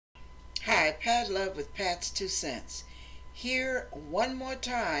Hi, Pat Love with Pat's 2 cents. Here one more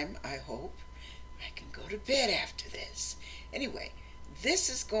time, I hope. I can go to bed after this. Anyway, this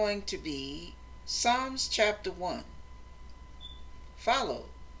is going to be Psalms chapter 1, followed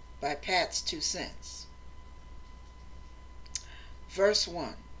by Pat's 2 cents. Verse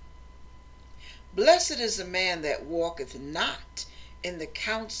 1. Blessed is the man that walketh not in the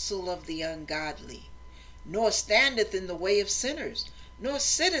counsel of the ungodly, nor standeth in the way of sinners, nor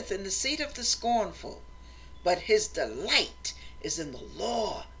sitteth in the seat of the scornful. But his delight is in the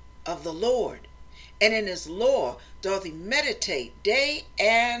law of the Lord, and in his law doth he meditate day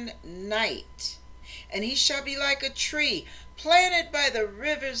and night. And he shall be like a tree planted by the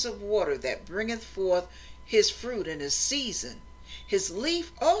rivers of water, that bringeth forth his fruit in his season. His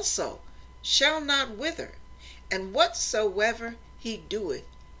leaf also shall not wither, and whatsoever he doeth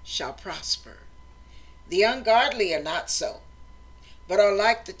shall prosper. The ungodly are not so, but are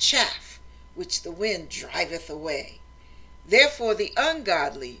like the chaff which the wind driveth away. Therefore the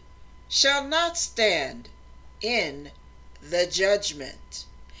ungodly shall not stand in the judgment,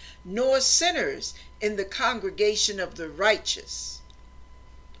 nor sinners in the congregation of the righteous.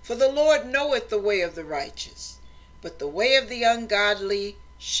 For the Lord knoweth the way of the righteous, but the way of the ungodly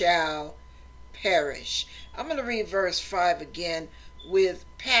shall perish. I'm going to read verse 5 again with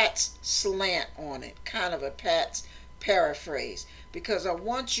Pat's slant on it, kind of a Pat's paraphrase, because I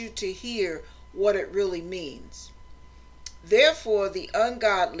want you to hear what it really means. Therefore the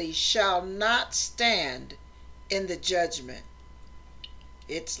ungodly shall not stand in the judgment.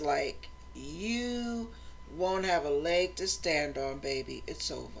 It's like you won't have a leg to stand on, baby.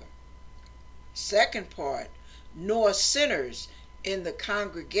 It's over. Second part, nor sinners in the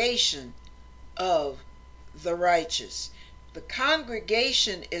congregation of the righteous. The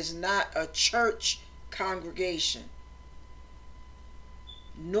congregation is not a church congregation.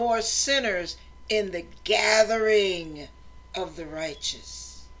 Nor sinners in the gathering of the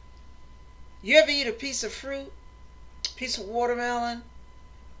righteous. You ever eat a piece of fruit? Piece of watermelon?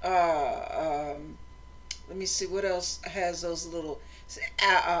 Let me see what else has those little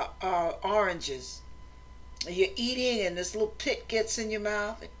oranges. You're eating and this little pit gets in your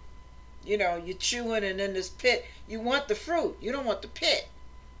mouth. You know, you're chewing and then this pit, you want the fruit, you don't want the pit.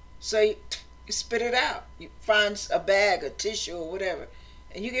 So you spit it out. You find a bag, a tissue or whatever,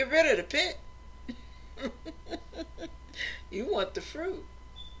 and you get rid of the pit. You want the fruit.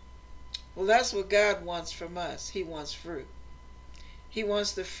 Well, that's what God wants from us. He wants fruit. He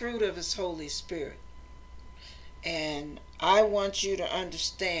wants the fruit of his Holy Spirit. And I want you to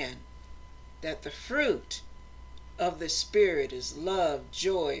understand that the fruit of the Spirit is love,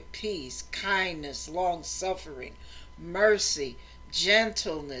 joy, peace, kindness, long-suffering, mercy,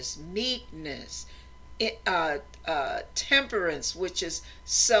 gentleness, meekness, temperance, which is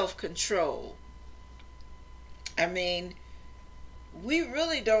self-control. I mean, we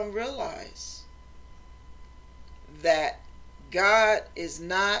really don't realize that God is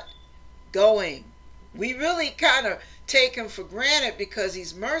not going. We really kind of take him for granted because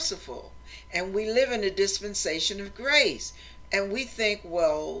he's merciful. And we live in a dispensation of grace. And we think,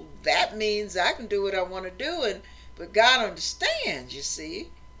 well, that means I can do what I want to do. But God understands, you see.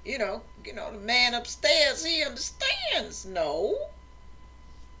 You know, the man upstairs, he understands. No.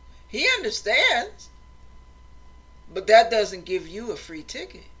 He understands. But that doesn't give you a free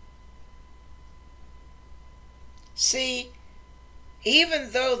ticket. See,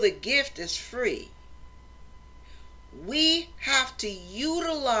 even though the gift is free, we have to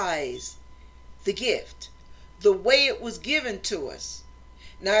utilize the gift the way it was given to us.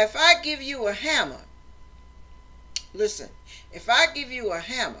 Now, if I give you a hammer, listen, if I give you a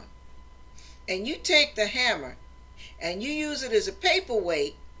hammer and you take the hammer and you use it as a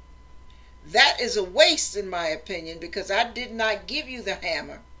paperweight, that is a waste in my opinion, because I did not give you the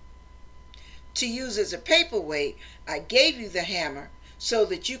hammer to use as a paperweight. I gave you the hammer so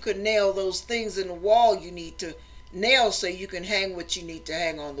that you could nail those things in the wall you need to nail so you can hang what you need to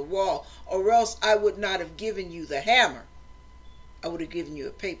hang on the wall, or else I would not have given you the hammer. I would have given you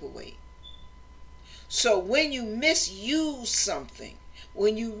a paperweight. So when you misuse something,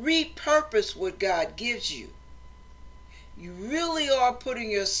 when you repurpose what God gives you, you really are putting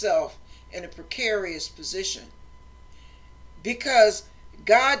yourself in a precarious position, because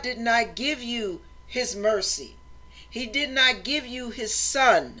God did not give you his mercy. He did not give you his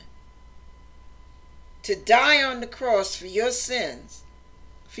son to die on the cross for your sins,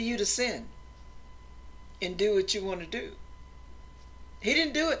 for you to sin and do what you want to do. He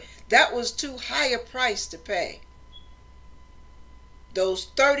didn't do it. That was too high a price to pay. Those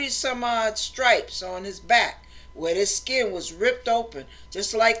 30 some odd stripes on his back where their skin was ripped open,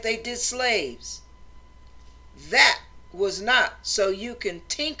 just like they did slaves. That was not so you can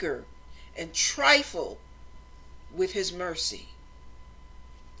tinker and trifle with his mercy.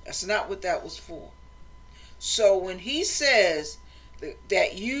 That's not what that was for. So when he says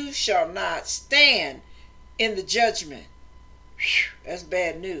that you shall not stand in the judgment, that's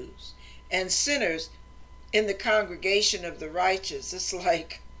bad news. And sinners in the congregation of the righteous, it's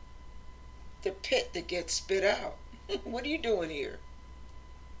like the pit that gets spit out. What are you doing here?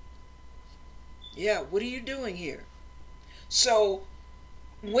 Yeah, what are you doing here? So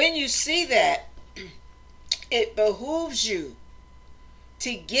when you see that, it behooves you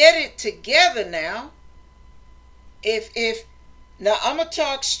to get it together now. Now I'm gonna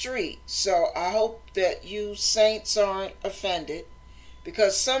talk street, so I hope that you saints aren't offended,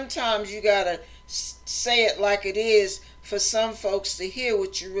 because sometimes you gotta say it like it is for some folks to hear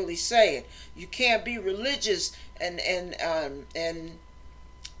what you're really saying. You can't be religious and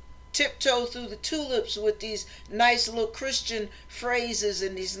tiptoe through the tulips with these nice little Christian phrases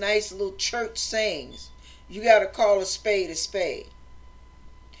and these nice little church sayings. You got to call a spade a spade.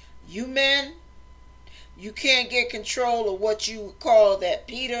 You men, you can't get control of what you call that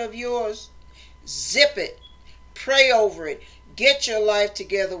Peter of yours. Zip it. Pray over it. Get your life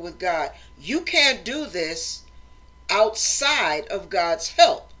together with God. You can't do this outside of God's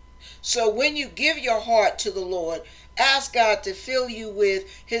help. So when you give your heart to the Lord, ask God to fill you with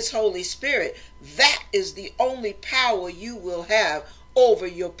his Holy Spirit. That is the only power you will have over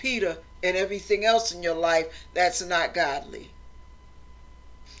your Peter and everything else in your life that's not godly.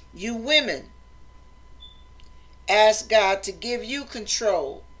 You women, ask God to give you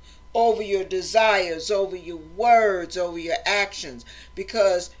control over your desires, over your words, over your actions,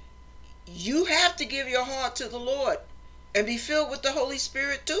 because you have to give your heart to the Lord and be filled with the Holy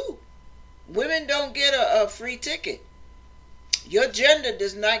Spirit too. Women don't get a free ticket. Your gender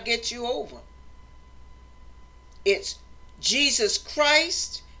does not get you over. It's Jesus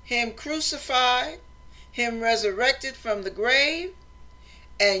Christ, him crucified, him resurrected from the grave,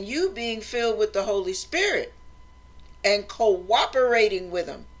 and you being filled with the Holy Spirit and cooperating with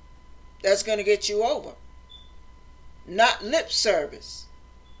him. That's going to get you over. Not lip service.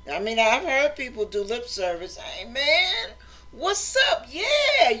 I mean, I've heard people do lip service. Hey, man, what's up?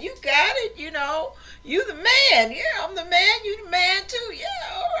 Yeah, you got it. You know, you the man. Yeah, I'm the man. You the man too.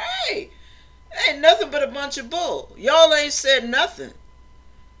 Yeah, all right. Ain't nothing but a bunch of bull. Y'all ain't said nothing.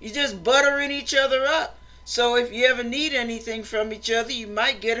 You just buttering each other up. So if you ever need anything from each other, you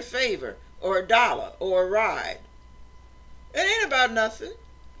might get a favor or a dollar or a ride. It ain't about nothing.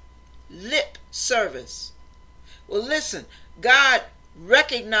 Lip service. Well, listen, God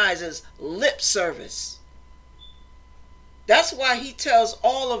recognizes lip service. That's why he tells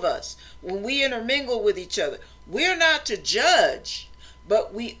all of us when we intermingle with each other, we're not to judge,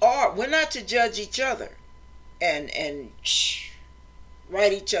 but we're not to judge each other and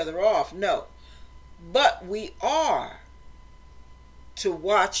write each other off. No. But we are to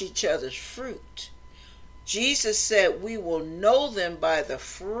watch each other's fruit. Jesus said we will know them by the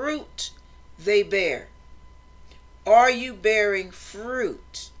fruit they bear. Are you bearing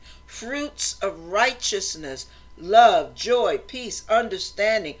fruit? Fruits of righteousness, love, joy, peace,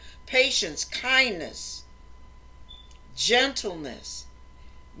 understanding, patience, kindness, gentleness,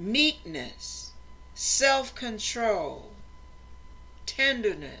 meekness, self-control,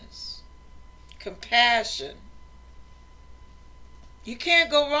 tenderness, compassion. You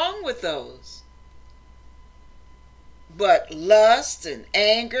can't go wrong with those. But lust and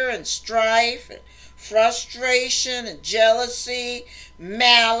anger and strife and frustration and jealousy,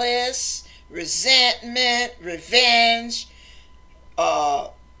 malice, resentment, revenge,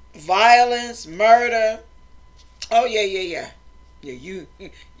 violence, murder. Oh yeah. Yeah,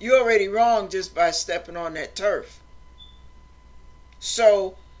 you already wrong just by stepping on that turf.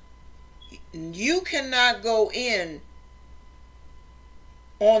 So you cannot go in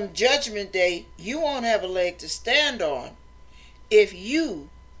on Judgment Day. You won't have a leg to stand on if you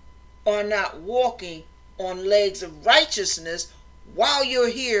are not walking on legs of righteousness while you're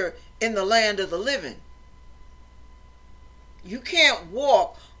here in the land of the living. You can't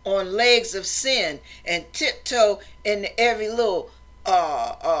walk on legs of sin and tiptoe in every little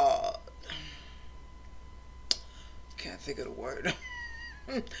can't think of the word.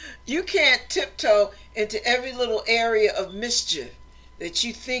 You can't tiptoe into every little area of mischief that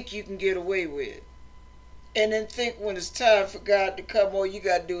you think you can get away with, and then think when it's time for God to come, all you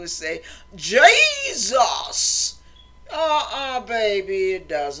got to do is say, Jesus! Baby, it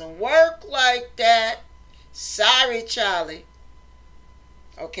doesn't work like that. Sorry, Charlie.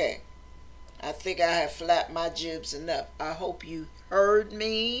 Okay, I think I have flapped my jibs enough. I hope you heard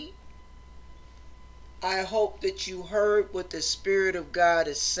me. I hope that you heard what the Spirit of God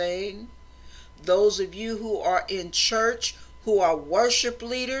is saying. Those of you who are in church, who are worship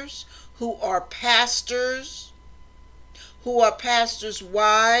leaders, who are pastors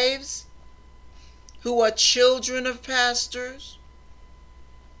wives, who are children of pastors,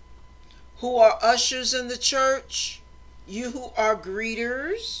 who are ushers in the church, you who are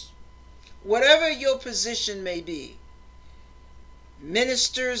greeters, whatever your position may be,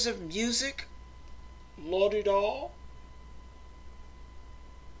 ministers of music, Lord it all.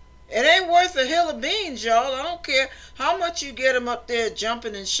 It ain't worth a hill of beans, y'all. I don't care how much you get them up there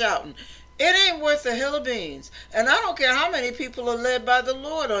jumping and shouting. It ain't worth a hill of beans. And I don't care how many people are led by the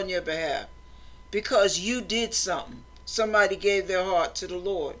Lord on your behalf. Because you did something. Somebody gave their heart to the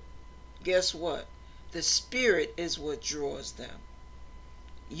Lord. Guess what? The Spirit is what draws them.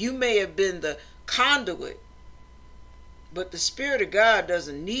 You may have been the conduit, but the Spirit of God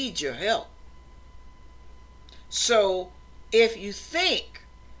doesn't need your help. So if you think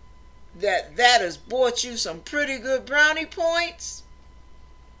that has bought you some pretty good brownie points,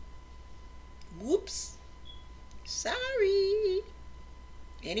 whoops, sorry.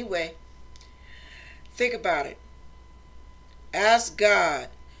 Anyway, think about it. Ask God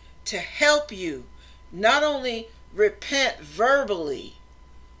to help you not only repent verbally,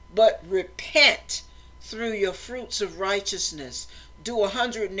 but repent through your fruits of righteousness. Do a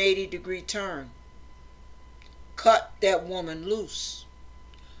 180-degree turn. Cut that woman loose.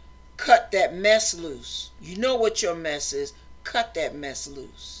 Cut that mess loose. You know what your mess is. Cut that mess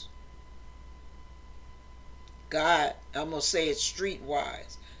loose. God, I'm going to say it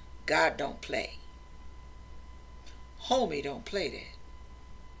streetwise, God don't play. Homie don't play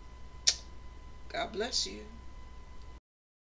that. God bless you.